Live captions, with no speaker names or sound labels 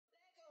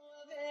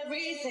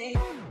everything.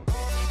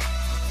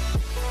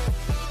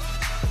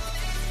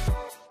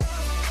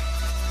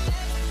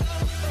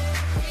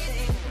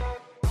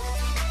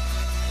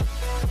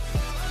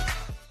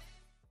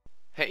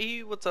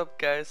 Hey, what's up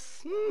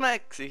guys?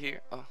 Maxi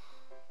here. Oh,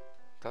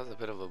 that was a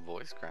bit of a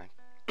voice crack.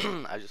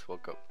 I just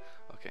woke up.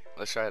 Okay,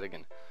 let's try it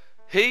again.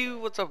 Hey,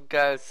 what's up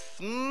guys?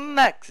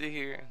 Maxi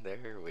here. There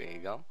we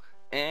go.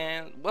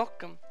 And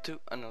welcome to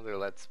another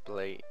Let's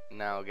Play.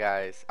 Now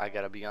guys, I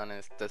gotta be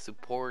honest, the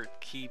support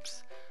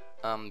keeps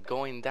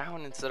going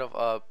down instead of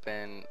up,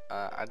 and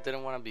I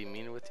didn't want to be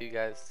mean with you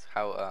guys.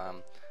 How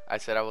I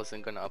said I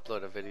wasn't gonna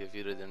upload a video if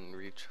you didn't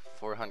reach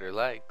 400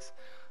 likes,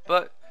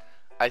 but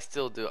I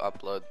still do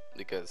upload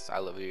because I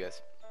love you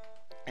guys.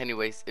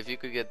 Anyways, if you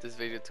could get this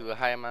video to a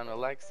high amount of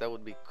likes, that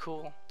would be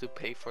cool to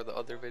pay for the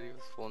other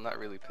videos. Well, not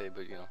really pay,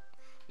 but you know,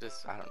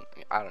 just I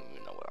don't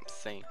even know what I'm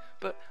saying.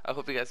 But I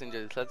hope you guys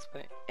enjoyed this Let's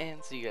Play,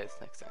 and see you guys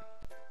next time.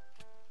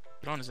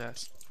 Get on his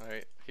ass.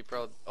 Alright, he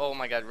probably. Oh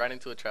my god, right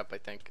into a trap, I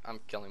think. I'm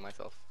killing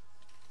myself.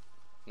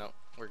 No,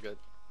 we're good.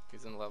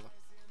 He's in lava.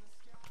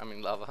 I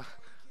mean, lava.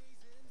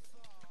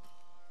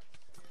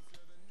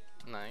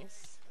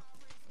 Nice.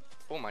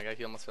 Oh my god,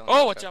 he almost fell in Oh,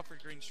 the watch trap. out for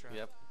green strap.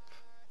 Yep.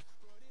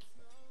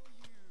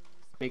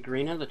 Wait,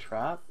 green has a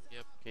trap?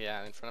 Yep.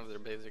 Yeah, in front of their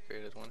base they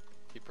created one.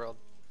 He pearled.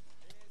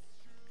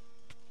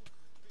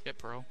 Get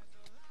bro.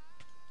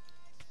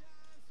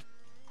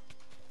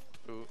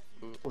 Ooh,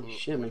 ooh, Holy ooh.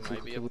 shit, We makes might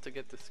him be able to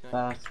get this guy.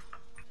 Fast.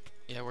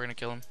 Yeah, we're gonna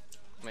kill him.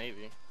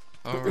 Maybe.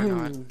 Oh, we're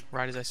not.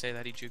 Right as I say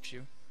that, he jukes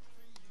you.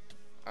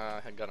 I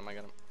got him,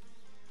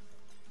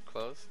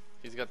 Close.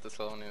 He's got the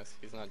slowness.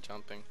 He's not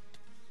jumping.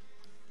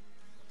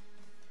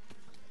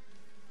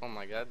 Oh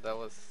my god, that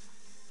was...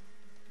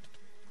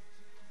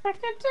 I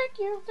can take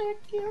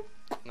you.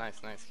 Nice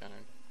counter.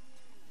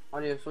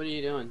 Audios, what are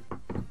you doing?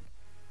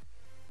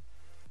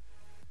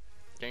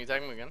 Can you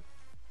tag him again?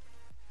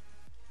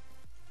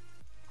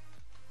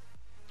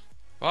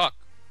 Fuck.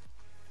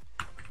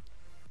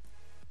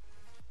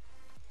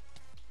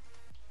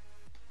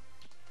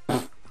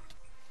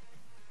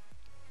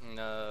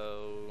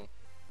 No.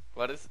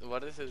 What is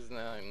his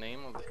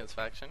name of his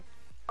faction?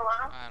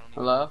 I don't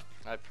know. Hello?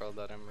 I pearled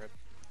that him, rip.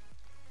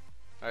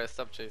 Alright,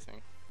 stop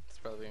chasing. It's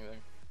probably in there.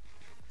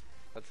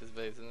 That's his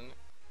base, isn't it?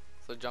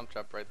 So jump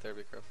trap right there,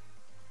 be careful.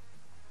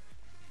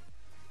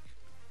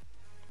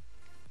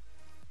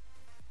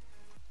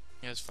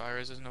 He has fire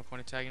res, there's no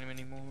point in tagging him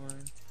anymore.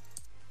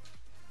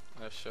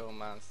 Show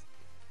man.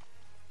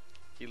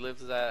 He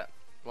lives at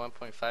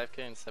 1.5k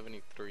and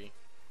 73.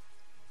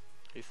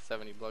 He's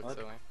 70 blocks What?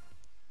 away.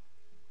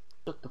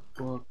 What the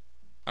fuck?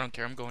 I don't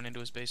care, I'm going into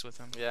his base with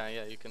him. Yeah,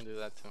 you can do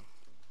that too.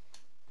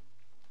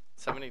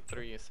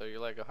 73, so you're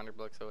like 100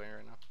 blocks away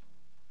right now.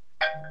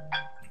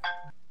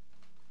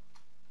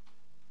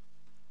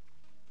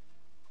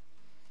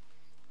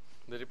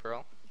 Did he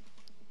pearl?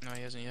 No,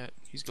 he hasn't yet.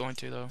 He's going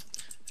to though.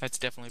 That's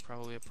definitely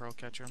probably a pearl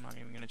catcher. I'm not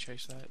even gonna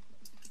chase that.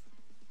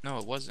 No,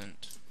 it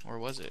wasn't. Or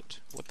was it?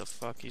 What the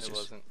fuck? He's It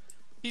just... wasn't.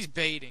 He's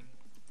baiting.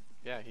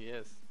 Yeah, he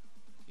is.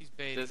 He's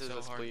baiting This is so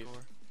a spleef.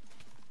 hardcore.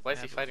 Why is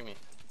Yeah, he but- fighting me?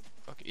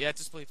 Okay, yeah,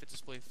 it's a spleef, it's a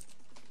spleef.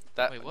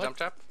 That Wait, what? jump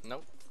trap?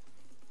 Nope.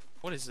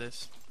 What is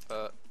this?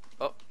 Oh,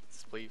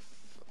 spleef.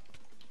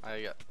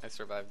 I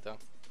survived though.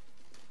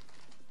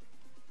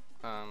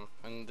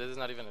 And this is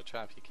not even a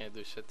trap. He can't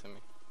do shit to me.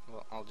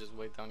 Well, I'll just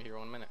wait down here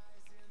 1 minute.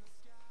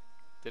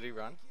 Did he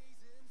run?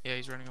 Yeah,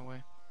 he's running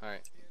away.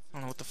 Alright. I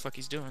don't know what the fuck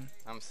he's doing.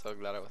 I'm so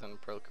glad I was on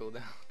pearl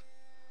cooldown.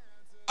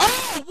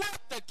 Oh, what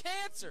the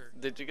cancer?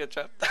 Did you get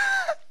trapped?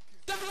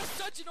 That was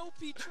such an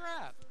OP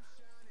trap.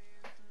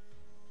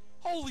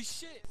 Holy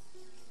shit.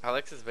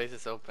 Alex's base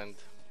is opened.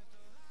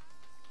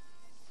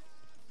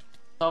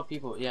 I saw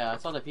people, yeah, I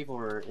saw that people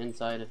were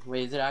inside.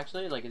 Wait, is it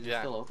actually? Like, is it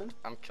Yeah. still open?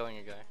 I'm killing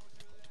a guy.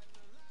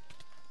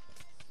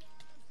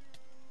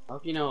 I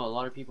hope you know a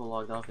lot of people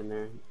logged off in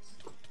there.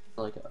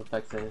 Like,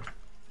 affects it.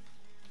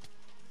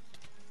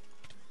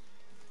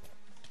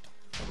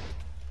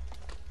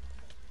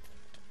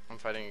 I'm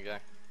fighting a guy.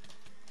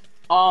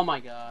 Oh my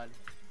god.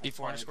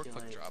 D4 underscore Fire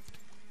click killing. drop.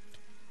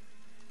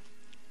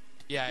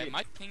 Yeah, Dude.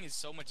 my ping is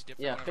so much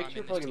different Yeah, whenever fix I'm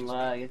your in this fucking team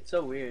lag. It's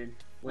so weird.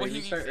 speak. Wait, What do you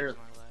mean restart fix Earth.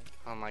 my lag?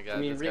 Oh my god,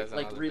 I mean, this guy's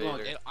like, another reload.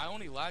 baiter. I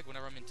only lag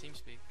whenever I'm in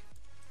TeamSpeak.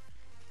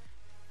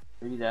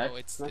 Are you that? Oh,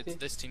 it's Maxi?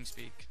 this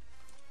TeamSpeak.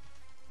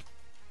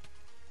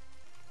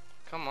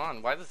 Come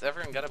on, why does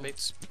everyone gotta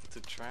bait to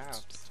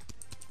traps?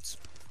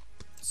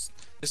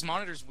 This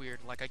monitor's weird.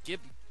 Like, I get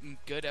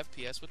good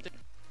FPS with it.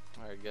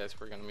 Alright guys,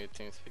 we're gonna mute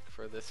TeamSpeak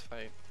for this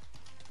fight.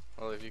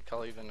 Well, if you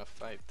call even a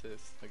fight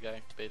this, the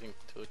guy baiting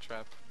to a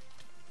trap.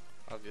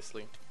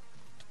 Obviously.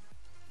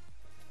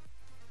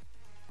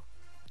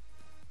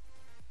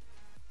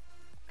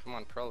 Come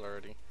on, pearl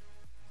already.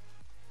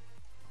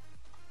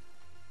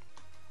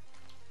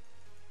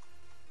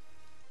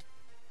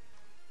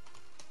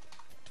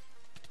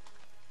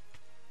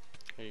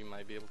 You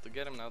might be able to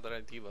get him now that I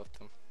debuffed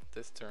him.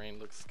 This terrain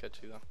looks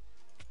sketchy though.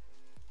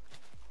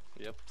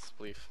 Yep,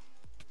 spleef.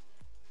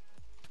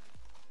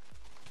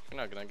 You're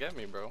not gonna get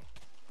me, bro.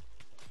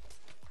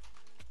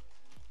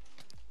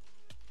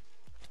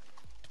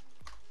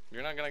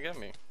 You're not gonna get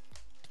me.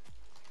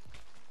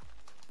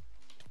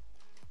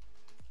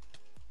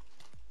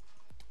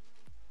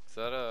 Is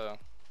that a...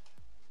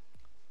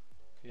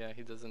 Yeah,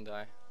 he doesn't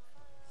die.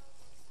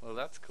 Well,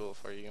 that's cool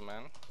for you,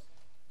 man.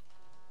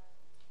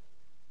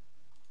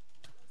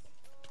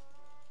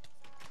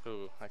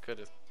 Ooh, I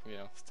could've, you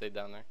know, stayed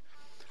down there.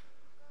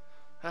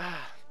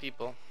 Ah,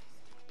 people.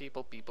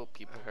 People.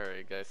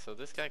 Alright, guys, so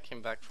this guy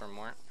came back for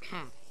more.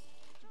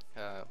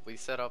 We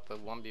set up a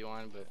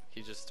 1v1, but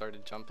he just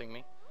started jumping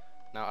me.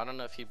 Now, I don't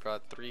know if he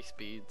brought 3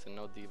 speeds and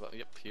no debuff.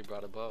 Yep, he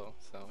brought a bow,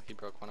 so he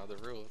broke one of the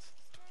rules.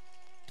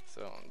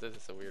 So, this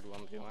is a weird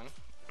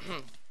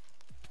 1v1.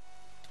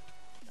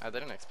 I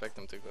didn't expect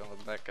him to go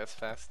back as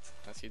fast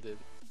as he did,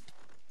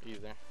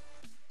 either.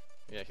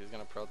 Yeah, he's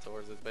gonna pro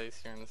towards his base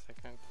here in a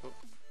second. Oh.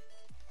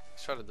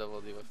 Let's try to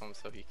double debuff him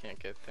so he can't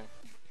get there.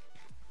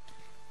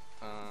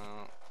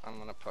 I'm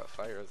gonna put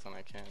fires when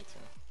I can, too.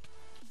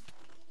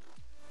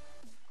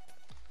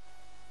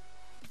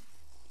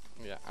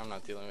 Yeah, I'm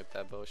not dealing with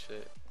that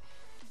bullshit.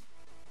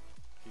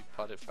 He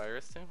potted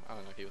fires too? I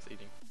don't know, he was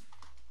eating.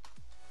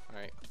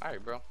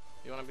 Alright bro.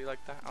 You wanna be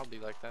like that? I'll be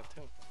like that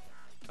too.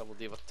 Double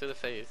debuff to the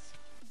face.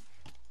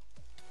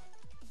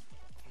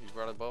 He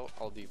brought a bow,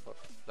 I'll debuff.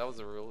 That was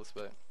the rules,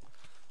 but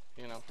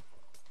you know.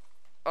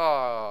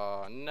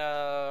 Oh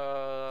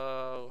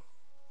no.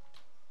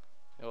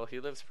 Well, he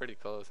lives pretty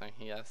close and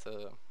he has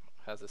a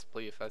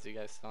spleef, as you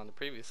guys saw in the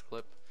previous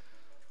clip.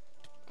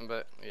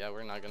 But yeah,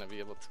 we're not gonna be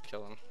able to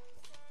kill him.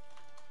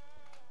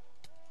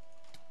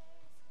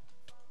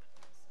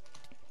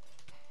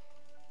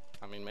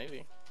 I mean,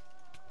 maybe.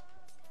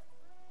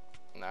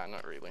 Nah,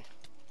 not really.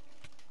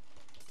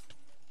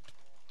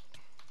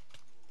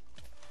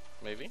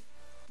 Maybe?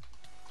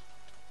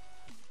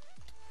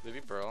 Did he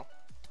bro?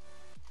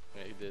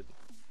 Yeah, he did.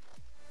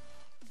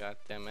 God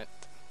damn it.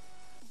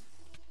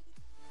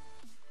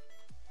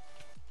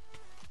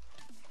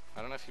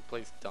 I don't know if he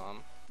plays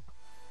dumb.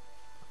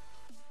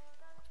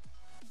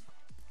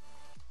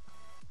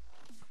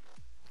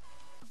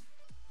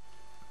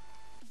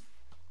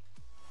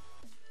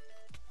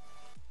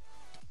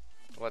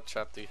 What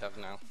trap do you have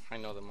now? I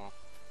know them all.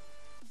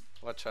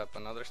 What trap?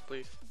 Another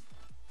spleef?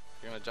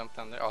 You're gonna jump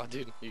down there? Oh,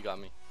 dude, you got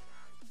me.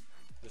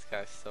 This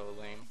guy's so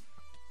lame.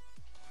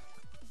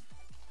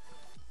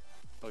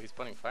 Oh, he's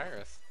putting fire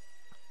us.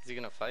 Is he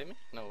gonna fight me?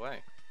 No way.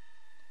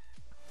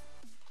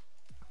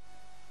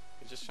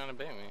 He's just trying to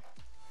bait me.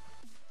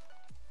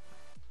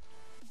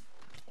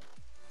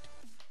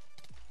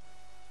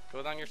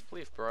 Go down your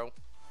spleef, bro.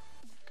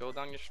 Go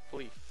down your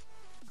spleef.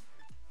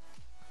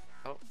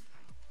 Oh.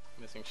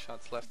 Missing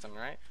shots left and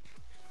right.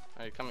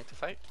 Are you coming to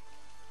fight?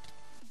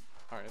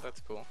 Alright, that's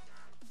cool.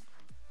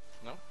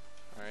 No?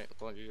 Alright,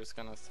 well, you're just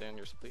gonna stay on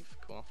your spleef?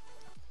 Cool.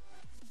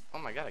 Oh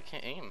my god, I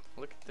can't aim.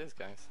 Look at this,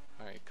 guys.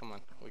 Alright, come on.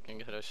 We can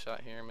get a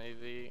shot here,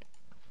 maybe.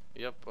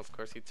 Yep, of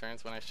course he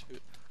turns when I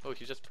shoot. Oh,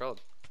 he just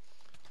pro'd.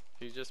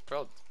 He just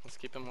pro'd. Let's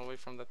keep him away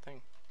from that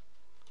thing.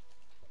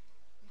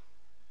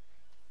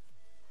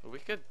 We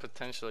could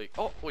potentially...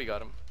 Oh, we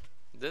got him.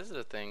 This is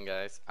the thing,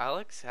 guys.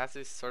 Alex has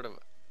this sort of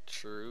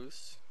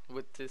truce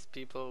with these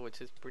people,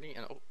 which is pretty...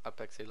 And oh,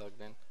 Apexe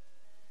logged in.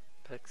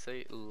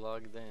 Apexe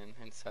logged in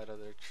inside of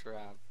their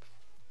trap.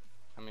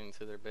 I mean,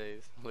 into their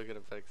base. Look at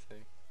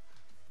Apexe.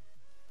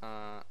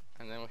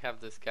 And then we have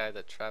this guy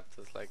that trapped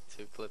us like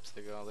 2 clips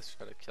ago. Let's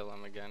try to kill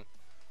him again.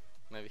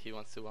 Maybe he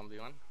wants to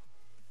 1v1.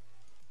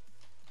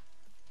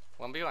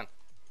 1v1.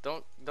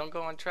 Don't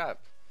go on trap.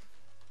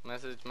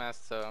 Message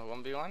master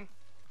 1v1.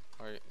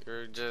 Or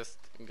you're just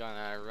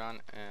gonna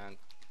run and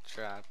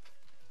trap.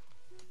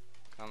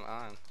 Come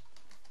on.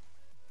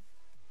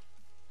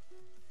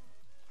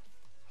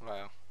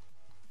 Wow.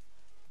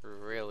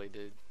 Really,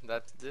 dude.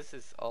 This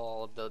is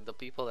all the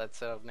people that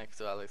set up next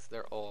to Alex.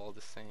 They're all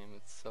the same.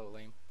 It's so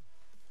lame.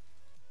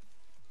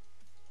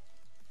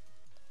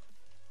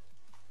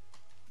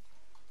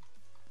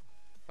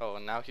 Oh,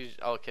 now he's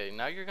okay.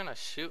 Now you're gonna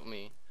shoot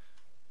me.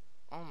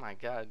 Oh my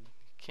god.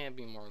 Can't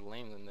be more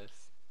lame than this.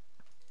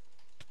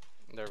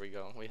 There we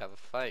go. We have a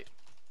fight.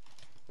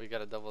 We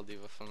got a double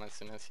debuff him as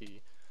soon as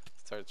he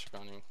starts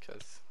running,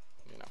 because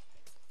you know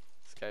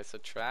this guy's a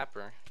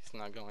trapper. He's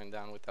not going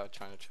down without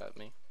trying to trap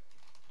me.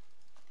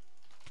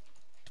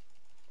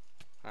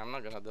 I'm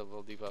not gonna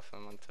double debuff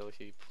him until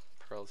he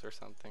pearls or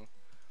something.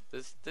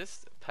 This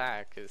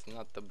pack is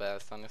not the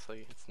best,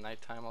 honestly. It's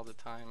nighttime all the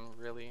time,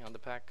 really, on the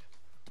pack.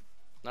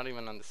 Not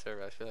even on the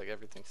server. I feel like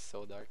everything's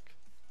so dark.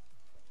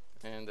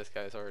 And this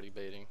guy's already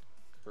baiting.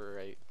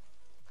 Great.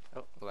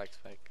 Oh, lag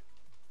spike.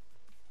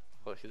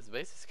 Well, his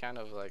base is kind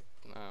of like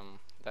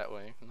that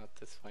way, not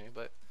this way,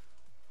 but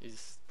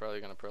he's probably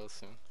gonna pro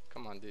soon.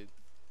 Come on, dude.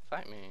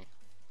 Fight me.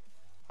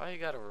 Why you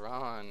gotta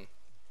run?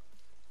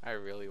 I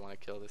really want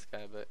to kill this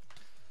guy, but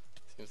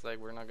seems like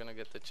we're not gonna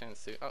get the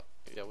chance to. Oh,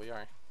 yeah, we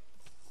are.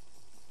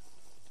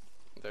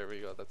 There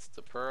we go. That's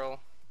the pearl.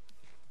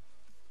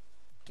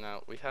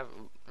 Now we have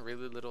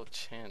really little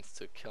chance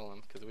to kill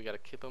him because we gotta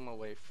keep him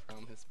away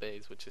from his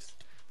base, which is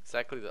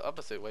exactly the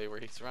opposite way where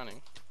he's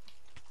running.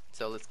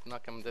 So let's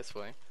knock him this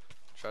way.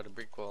 try to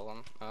brick wall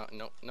him.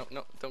 No, no,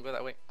 no, don't go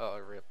that way. Oh,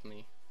 rip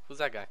me. Who's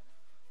that guy?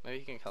 Maybe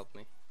he can help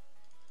me.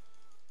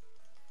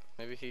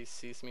 Maybe he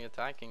sees me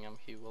attacking him,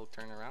 he will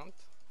turn around.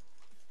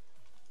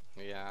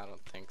 Yeah, I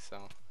don't think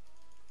so.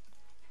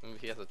 Maybe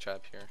he has a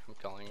trap here. I'm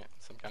calling it.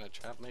 Some kind of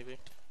trap, maybe.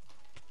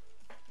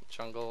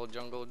 Jungle,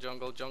 jungle,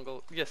 jungle,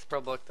 jungle. Yes,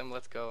 pro blocked them.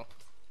 Let's go.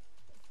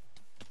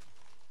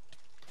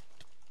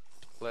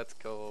 Let's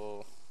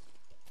go.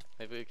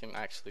 Maybe we can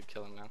actually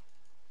kill him now.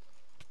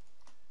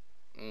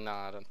 No,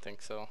 I don't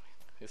think so.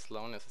 His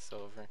slowness is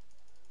over.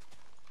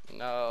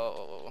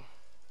 No.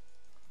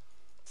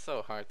 It's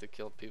so hard to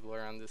kill people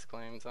around these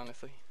claims,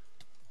 honestly.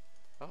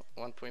 Oh,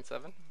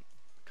 1.7.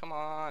 Come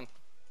on.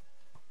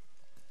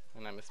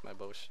 And I missed my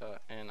bow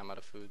shot, and I'm out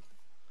of food.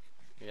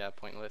 Yeah,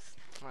 pointless.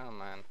 Oh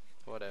man,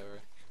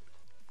 whatever.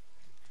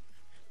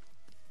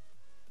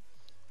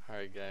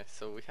 Alright guys,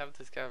 so we have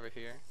this guy over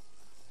here,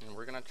 and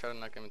we're gonna try to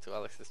knock him into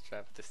Alex's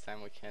trap. This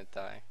time we can't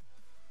die.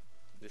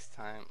 This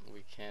time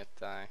we can't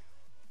die.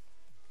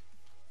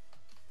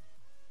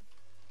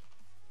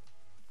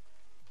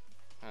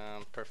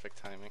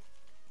 Perfect timing.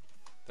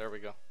 There we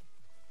go.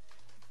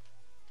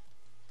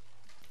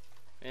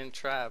 In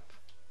trap.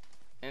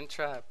 In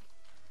trap.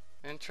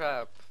 In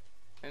trap.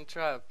 In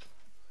trap.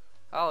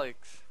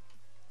 Alex.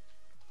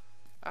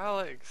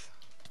 Alex.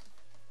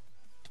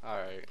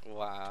 Alright,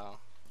 wow.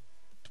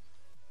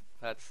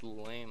 That's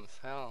lame as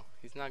hell.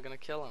 He's not gonna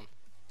kill him.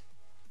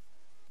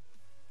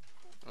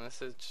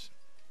 Message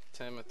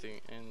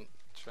Timothy in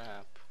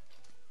trap.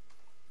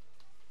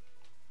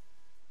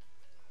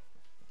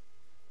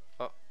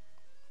 Oh.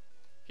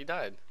 He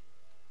died.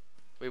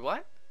 Wait,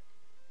 what?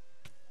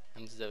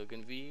 I'm so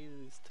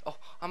confused. Oh,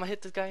 I'm gonna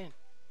hit this guy in.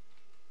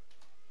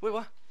 Wait,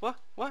 what? What?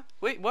 What?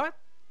 Wait, what?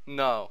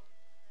 No.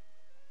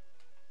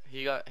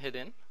 He got hit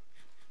in?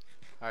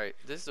 Alright,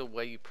 this is the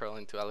way you pearl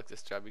into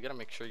Alex's trap. You gotta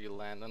make sure you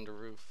land on the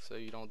roof so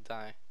you don't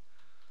die.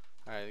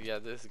 Alright, yeah,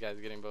 this guy's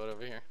getting bowed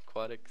over here.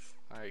 Aquatics.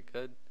 Alright,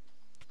 good.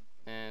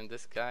 And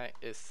this guy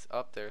is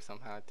up there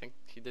somehow. I think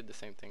he did the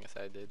same thing as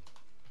I did.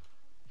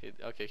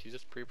 Okay, he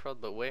just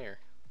pre-pearled, but where?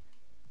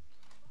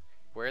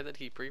 Where did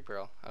he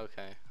pre-pearl?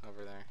 Okay,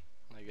 over there.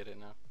 I get it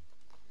now.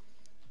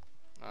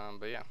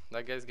 But yeah,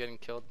 that guy's getting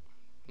killed.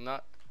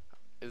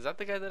 Is that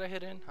the guy that I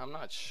hit in? I'm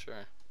not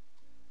sure.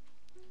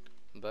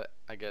 But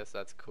I guess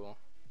that's cool.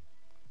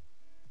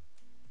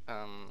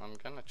 I'm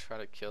gonna try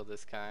to kill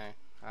this guy.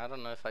 I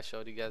don't know if I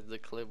showed you guys the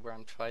clip where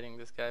I'm fighting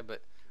this guy,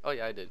 but oh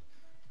yeah, I did.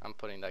 I'm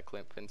putting that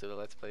clip into the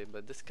let's play,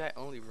 but this guy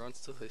only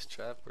runs to his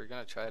trap. We're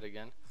gonna try it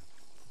again.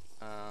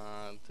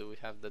 Do we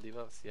have the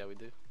debuffs? Yeah, we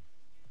do.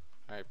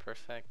 Alright,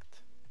 perfect.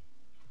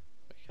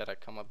 We gotta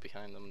come up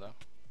behind them though.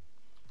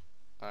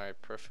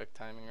 Alright, perfect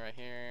timing right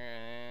here,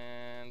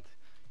 and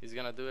he's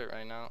gonna do it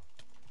right now.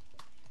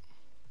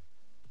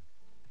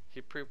 He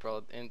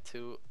pre-rolled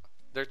into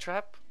their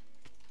trap.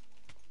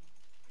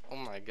 Oh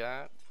my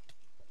god.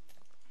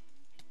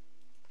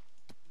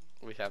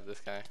 We have this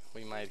guy.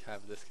 We might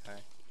have this guy.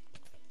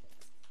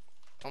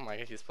 Oh my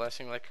god, he's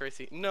flashing like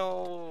crazy.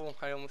 No!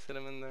 I almost hit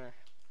him in there.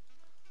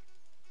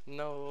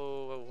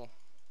 No!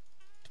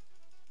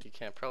 You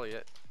can't probably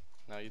hit.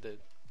 No, you did.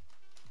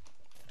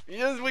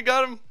 Yes, we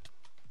got him!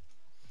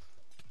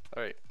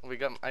 Alright,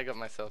 I got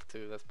myself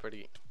too. That's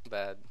pretty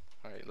bad.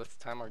 Alright, let's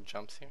time our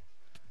jumps here.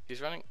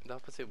 He's running the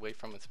opposite way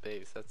from his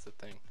base, that's the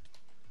thing.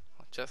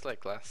 Just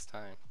like last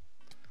time.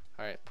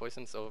 Alright,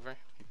 poison's over.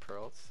 He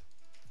pearls.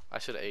 I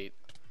should have ate.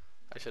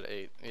 I should have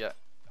ate. Yeah,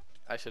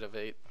 I should have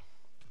ate.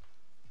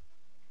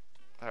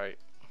 Alright,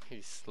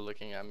 he's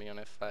looking at me on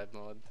F5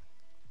 mode.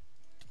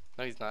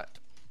 No, he's not.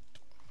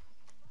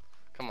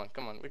 Come on,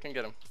 come on, we can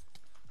get him.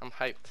 I'm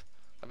hyped.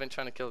 I've been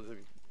trying to kill this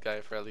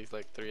guy for at least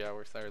like 3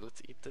 hours. Alright,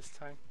 let's eat this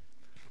time.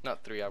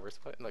 Not 3 hours,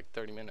 but like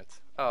 30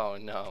 minutes. Oh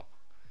no,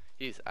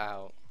 he's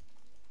out.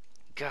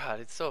 God,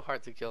 it's so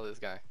hard to kill this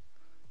guy.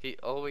 He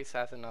always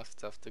has enough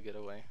stuff to get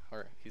away,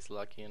 or he's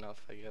lucky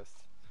enough, I guess.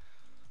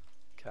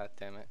 God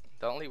damn it.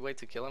 The only way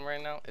to kill him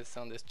right now is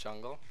on this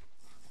jungle.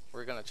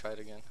 We're gonna try it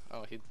again.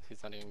 Oh,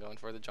 he's not even going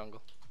for the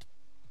jungle.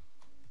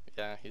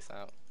 Yeah, he's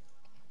out.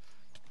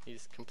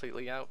 He's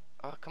completely out.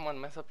 Oh, come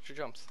on, mess up your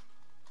jumps.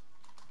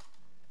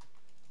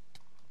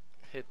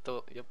 Hit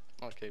the, yep,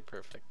 okay,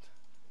 perfect.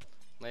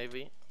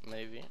 Maybe.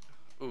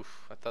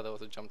 Oof, I thought that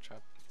was a jump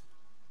trap.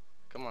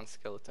 Come on,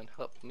 skeleton,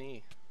 help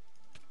me.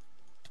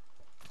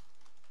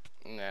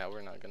 Nah,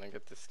 we're not gonna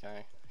get this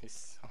guy.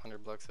 He's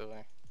 100 blocks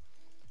away.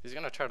 He's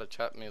gonna try to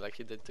trap me like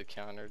he did to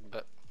Countered,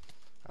 but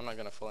I'm not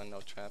gonna fall in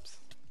no traps.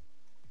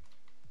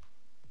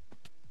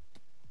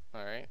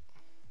 Alright.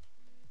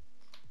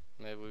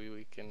 Maybe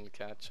we can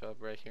catch up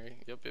right here.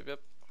 Yep.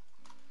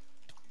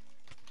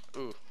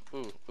 Ooh.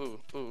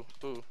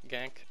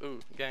 Gank.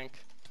 Ooh, gank.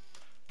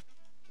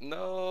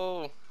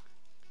 No!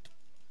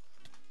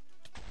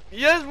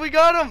 Yes, we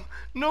got him!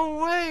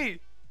 No way!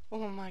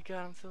 Oh my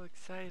god, I'm so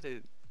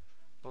excited.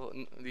 Well,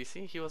 you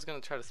see, he was gonna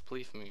try to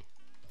spleef me.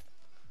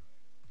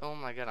 Oh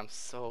my god, I'm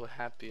so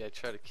happy I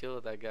tried to kill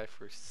that guy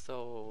for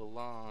so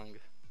long.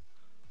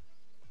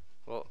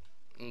 Well,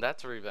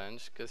 that's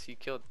revenge, because he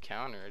killed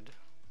Countered.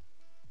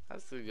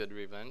 That's a good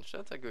revenge.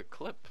 That's a good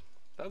clip.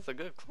 That's a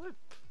good clip.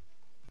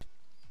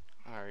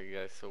 Alright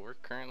guys, so we're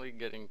currently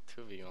getting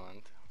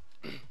 2v1'd.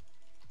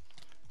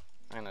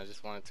 And I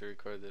just wanted to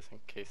record this in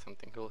case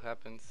something cool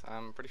happens.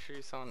 I'm pretty sure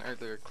you saw in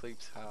earlier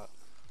clips how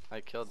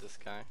I killed this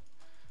guy.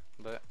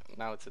 But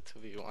now it's a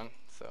 2v1,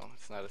 so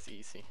it's not as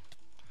easy.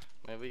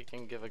 Maybe you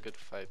can give a good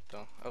fight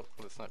though. Oh,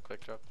 let's not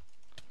quick drop.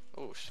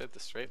 Oh shit, the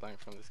straight line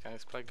from this guy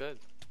is quite good.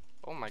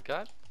 Oh my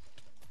god.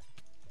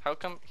 How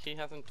come he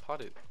hasn't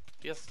potted?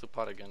 He has to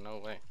pot again, no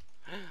way.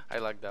 I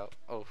lagged out.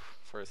 Oh,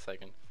 for a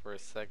second. For a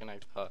second I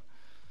thought.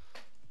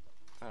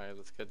 Alright,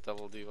 let's get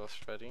double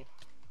debuffs ready.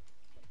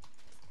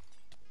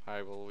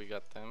 Alright, well we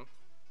got them.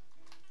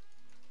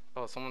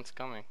 Oh, someone's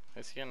coming.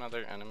 Is he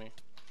another enemy?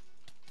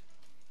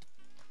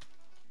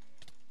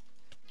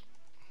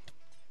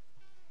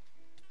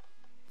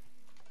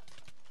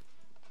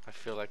 I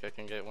feel like I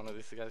can get one of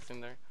these guys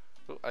in there.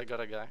 Oh, I got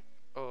a guy.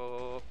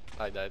 Oh,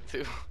 I died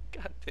too.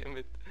 God damn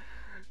it.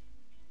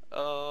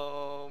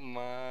 Oh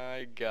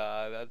my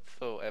god, that's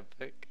so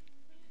epic.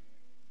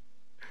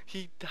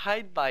 He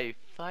died by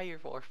fire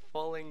for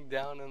falling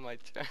down on my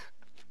trap.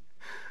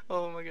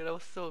 Oh my god, I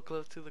was so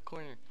close to the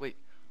corner. Wait,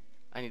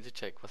 I need to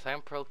check. Was I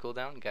on pearl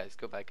cooldown? Guys,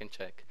 go back and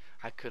check.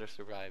 I could have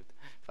survived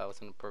if I was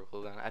on pearl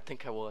cooldown. I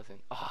think I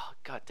wasn't. Oh,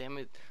 god damn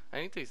it.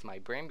 I need to use my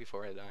brain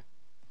before I die.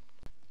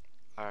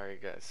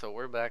 Alright guys, so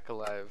we're back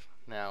alive.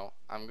 Now,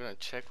 I'm gonna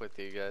check with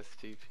you guys,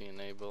 TP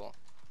enable.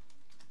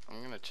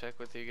 I'm gonna check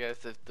with you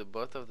guys if the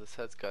both of the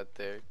sets got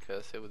there,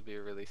 because it would be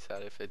really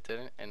sad if it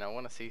didn't. And I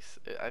want to see,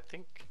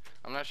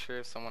 I'm not sure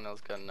if someone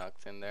else got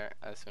knocked in there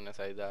as soon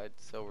as I died,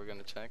 so we're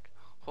gonna check.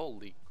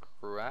 Holy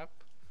crap.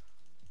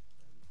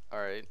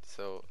 Alright,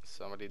 so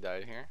somebody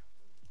died here.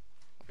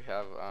 We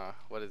have,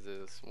 what is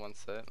this, one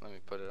set? Let me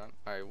put it on.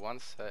 Alright, one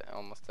set,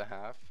 almost a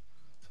half.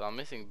 So I'm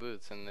missing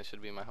boots, and this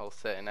should be my whole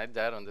set. And I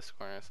died on this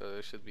corner, so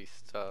there should be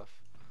stuff.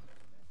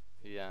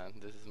 Yeah,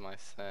 this is my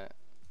set.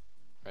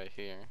 Right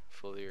here,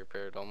 fully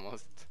repaired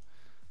almost.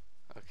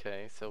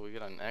 Okay, so we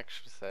got an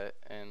extra set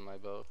and my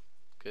bow.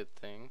 Good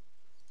thing.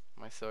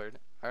 My sword.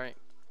 Alright.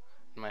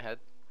 In my head?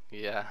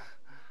 Yeah.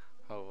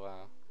 Oh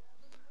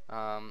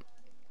wow.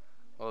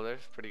 Well,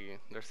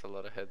 there's a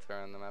lot of heads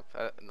around the map.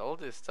 All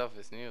this stuff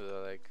is new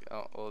though, like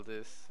all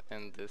this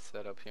and this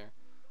setup here.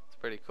 It's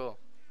pretty cool.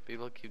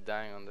 People keep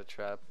dying on the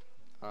trap.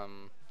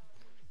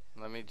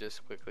 Let me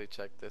just quickly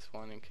check this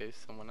one in case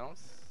someone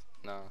else.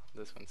 No,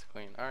 this one's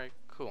clean. Alright,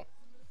 cool.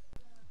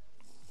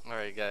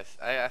 Alright guys,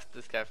 I asked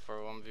this guy for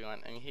a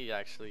 1v1 and he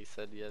actually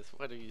said yes.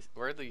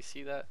 Where do you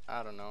see that?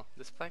 I don't know.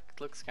 This spike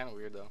looks kind of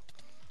weird though.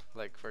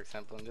 Like for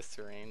example in this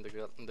terrain,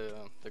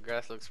 the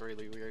grass looks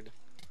really weird.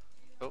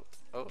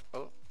 Oh.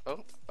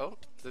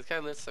 This guy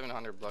lives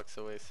 700 blocks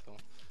away, so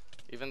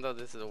even though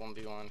this is a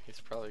 1v1, he's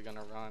probably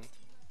gonna run.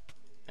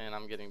 And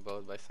I'm getting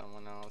bowed by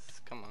someone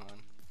else. Come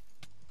on.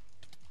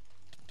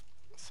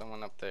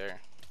 Someone up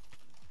there.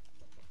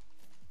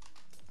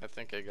 I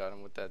think I got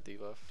him with that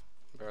debuff.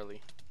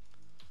 Barely.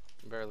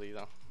 Barely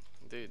though.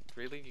 Dude,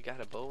 really? You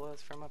got a bow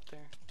us from up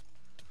there?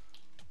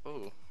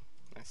 Ooh,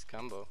 nice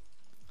combo.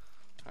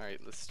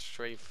 Alright, let's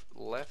strafe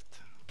left.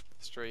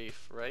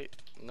 Strafe right.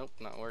 Nope,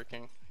 not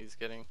working. He's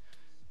getting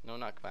no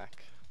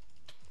knockback.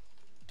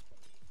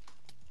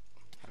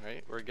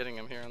 Alright, we're getting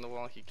him here on the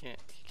wall. He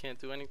can't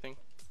do anything.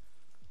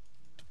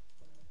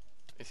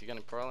 Is he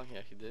gonna crawl?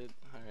 Yeah, he did.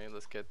 Alright,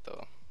 let's get the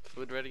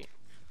food ready.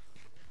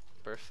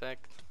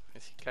 Perfect.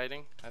 Is he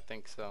kiting? I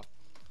think so.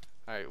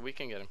 Alright, we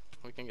can get him.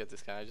 We can get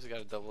this guy. I just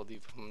gotta double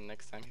deep him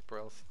next time he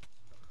prowls.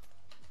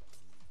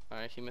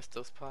 Alright, he missed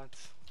those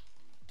pots.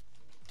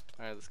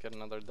 Alright, let's get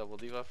another double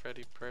debuff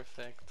ready.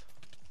 Perfect.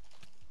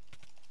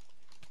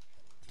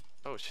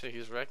 Oh shit,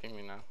 he's wrecking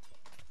me now.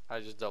 I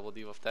just double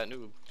debuffed that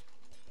noob.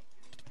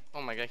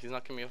 Oh my god, he's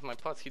knocking me off my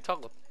pots. He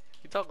toggled.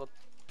 He toggled.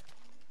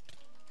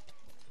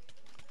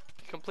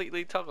 He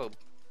completely toggled.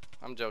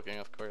 I'm joking,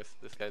 of course.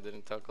 This guy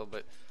didn't toggle,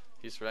 but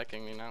he's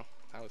wrecking me now.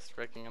 I was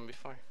wrecking him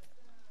before.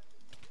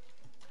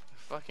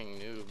 Fucking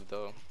noob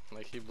though.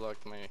 Like he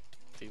blocked my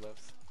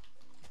debuffs.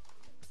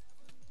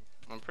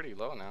 I'm pretty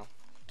low now.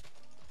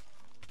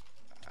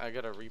 I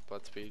got a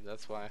repot speed,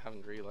 that's why I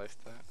haven't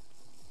realized that.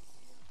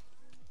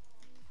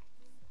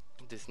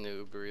 This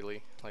noob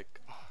really, like,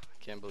 oh,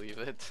 I can't believe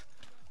it.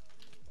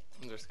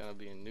 There's gonna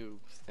be a noob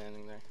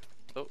standing there.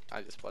 Oh,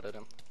 I just spotted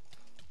him.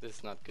 This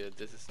is not good,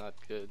 this is not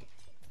good.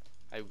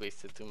 I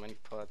wasted too many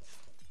pots.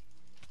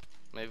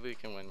 Maybe we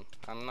can win.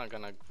 I'm not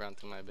gonna run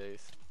to my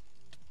base.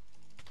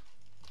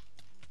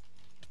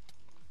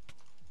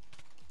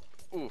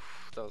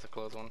 Oof, that was a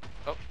close one.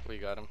 Oh, we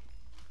got him.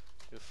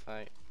 Good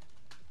fight.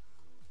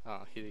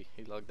 Oh, he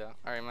logged out.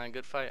 Alright man,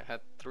 good fight. Had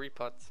 3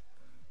 pots.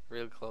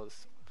 Real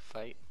close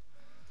fight.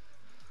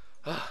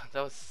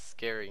 That was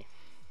scary.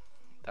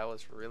 That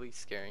was really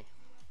scary.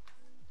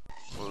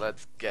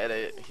 Let's get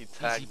it. He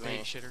tagged Easy me.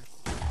 bait shitter.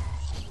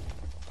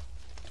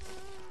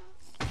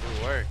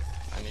 It worked.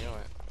 I knew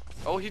it.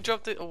 Oh, he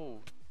dropped it. Oh.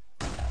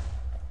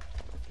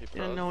 He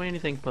Didn't know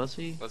anything,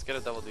 pussy. Let's get a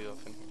double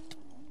debuff in here.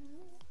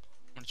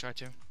 I'm gonna try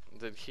to.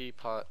 Did he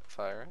pot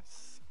fire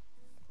us?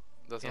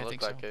 Doesn't Yeah, I look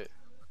think like so. it.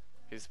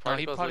 His No,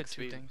 he particles potted look 2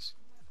 sweet. things.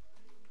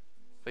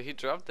 But he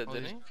dropped it, Oh,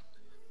 didn't he?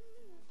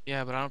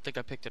 Yeah, but I don't think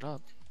I picked it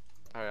up.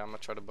 Alright, I'm gonna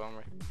try to bomb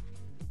right.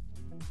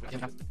 Yeah,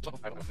 no.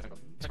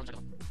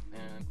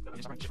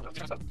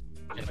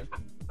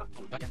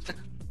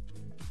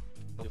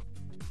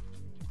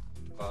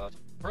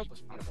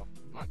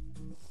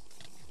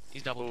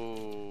 He's double.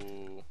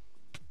 Ooh.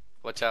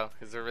 Watch out.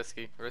 Is it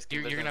risky? Risky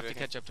You're gonna have to business right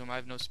catch up to him. I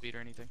have no speed or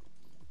anything.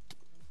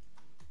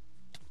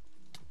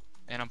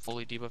 And I'm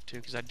fully debuffed too,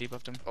 because I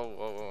debuffed him. here.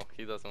 Oh.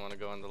 He doesn't want to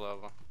go in the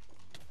lava.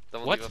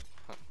 Double What? debuff.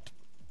 Huh.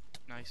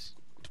 Nice.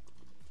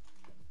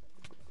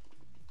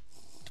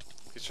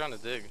 He's trying to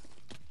dig.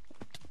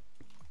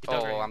 He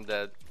dug right Oh, here. I'm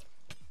dead.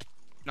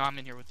 No, I'm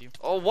in here with you.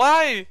 Oh,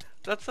 why?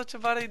 That's such a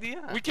bad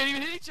idea. We can't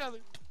even hit each other.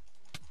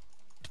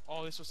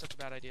 Oh, this was such a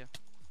bad idea.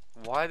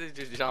 Why did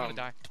you I'm jump? gonna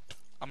die.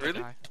 I'm gonna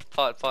Really? die.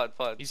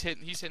 Pot. He's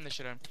hitting the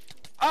shit out of him.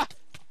 Ah!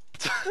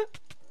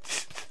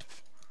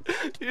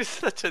 You're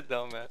such a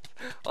dumbass.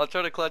 I'll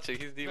try to clutch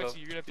it. He's Lexi, Devo.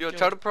 you're gonna have to Yo, kill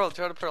try him. to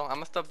pearl. I'm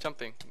gonna stop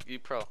jumping. You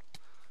pearl.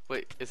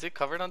 Wait, is it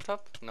covered on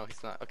top? No,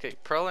 he's not. Okay,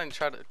 pearl and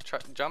try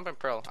jump and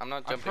pearl. I'm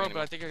not I'm jumping pro, but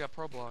anymore. I think I got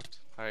pro blocked.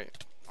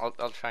 Alright, I'll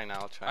try now.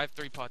 I'll try. I have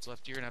 3 pots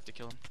left. You're gonna have to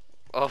kill him.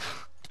 Oh.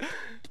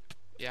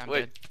 Yeah, I'm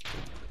Wait. dead.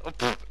 Oh,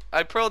 pff,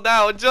 I pearled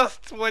out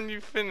just when you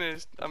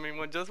finished. I mean,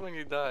 just when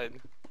you died.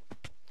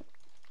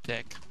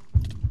 Dick.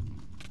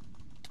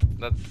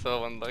 That's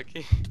so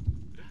unlucky.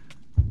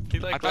 He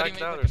I like thought he lagged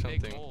made out like or a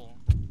big something. hole.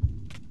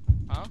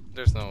 Huh?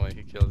 There's no way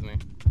he kills me.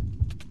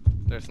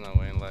 There's no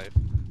way in life.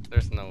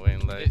 There's no way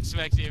in life.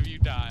 Smexy, if you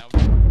die,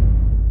 I'm